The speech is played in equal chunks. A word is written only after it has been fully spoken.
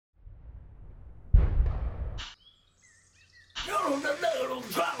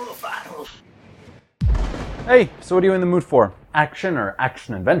Hey, so what are you in the mood for? Action or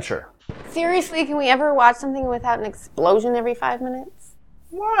action-adventure? Seriously, can we ever watch something without an explosion every 5 minutes?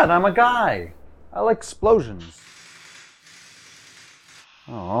 What? I'm a guy. I like explosions.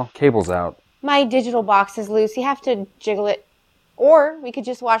 Oh, cable's out. My digital box is loose. You have to jiggle it. Or we could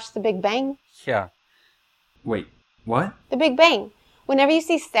just watch The Big Bang. Yeah. Wait, what? The Big Bang. Whenever you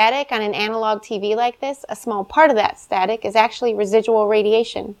see static on an analog TV like this, a small part of that static is actually residual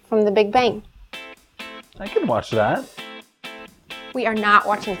radiation from the Big Bang. I can watch that. We are not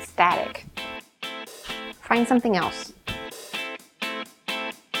watching static. Find something else.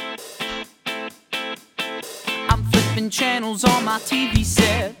 I'm flipping channels on my TV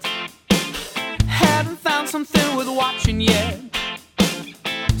set. Haven't found something worth watching yet.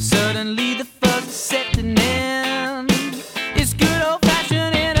 Suddenly the fuzz is setting in. It's good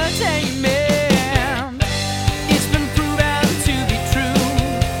old-fashioned entertainment. It's been proven to be true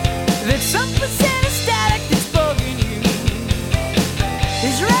that some percent of static that's bugging you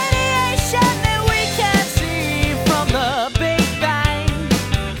is radiation that we can't see from the Big Bang.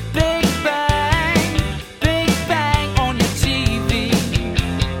 Big Bang, Big Bang on your TV.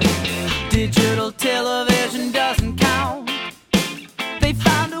 Digital television doesn't count. They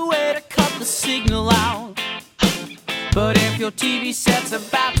found a way to cut the signal out. But if your TV set's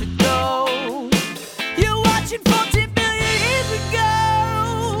about to go, you're watching 14 billion years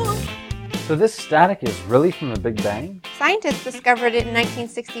ago. So this static is really from the Big Bang? Scientists discovered it in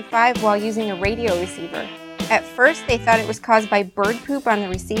 1965 while using a radio receiver. At first, they thought it was caused by bird poop on the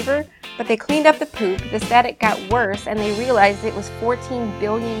receiver, but they cleaned up the poop, the static got worse, and they realized it was 14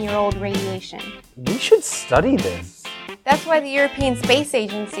 billion-year-old radiation. We should study this. That's why the European Space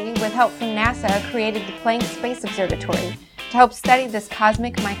Agency, with help from NASA, created the Planck Space Observatory to help study this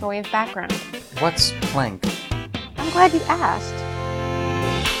cosmic microwave background. What's Planck? I'm glad you asked.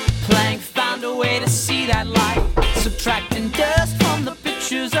 Planck found a way to see that light, subtracting dust from the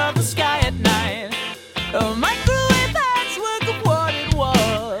pictures of the sky at night. A microwave patchwork of what it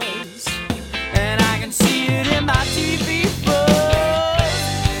was, and I can see it in my TV buzz.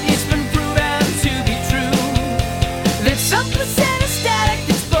 It's been proven to be true that some percent of static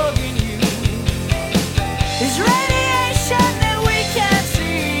that's bugging you is radiation that we can't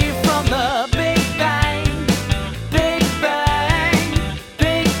see from the Big Bang. Big Bang,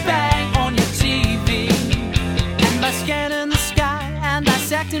 Big Bang on your TV. And by scanning the sky and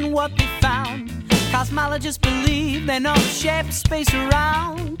dissecting what they found, cosmologists believe they know the shape of space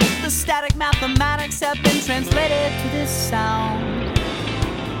around. The static mathematics have been translated to this sound.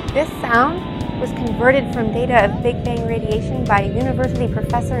 This sound was converted from data of Big Bang radiation by a university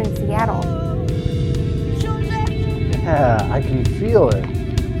professor in Seattle. Yeah, I can feel it.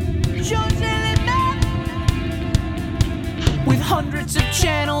 With hundreds of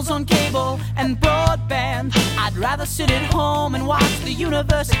channels on cable and broadband, I'd rather sit at home and watch the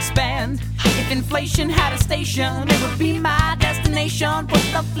universe expand. If inflation had a station, it would be my destination. Put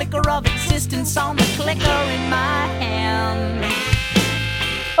the flicker of existence on the clicker in my hand.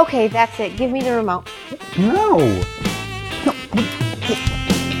 Okay, that's it. Give me the remote. No!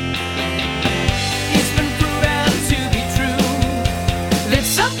 It's been proven to be true that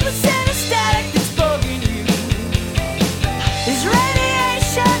some percent of static that's bugging you is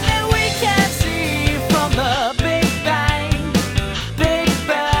radiation that we can't see from the Big Bang. Big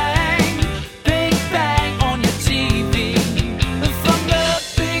Bang, Big Bang on your TV. From the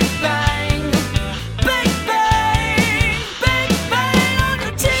Big Bang, Big Bang, Big Bang on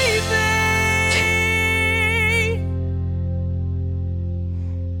your TV.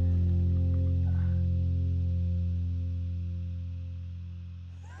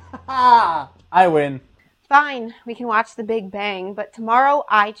 I win. Fine, we can watch The Big Bang, but tomorrow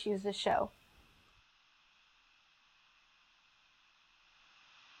I choose the show.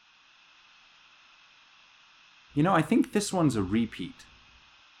 You know, I think this one's a repeat.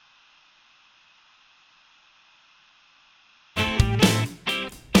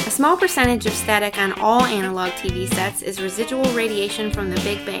 A small percentage of static on all analog TV sets is residual radiation from the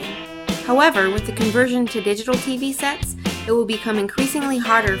Big Bang. However, with the conversion to digital TV sets, it will become increasingly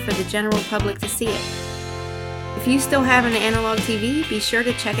harder for the general public to see it. If you still have an analog TV, be sure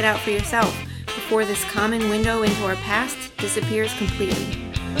to check it out for yourself before this common window into our past disappears completely.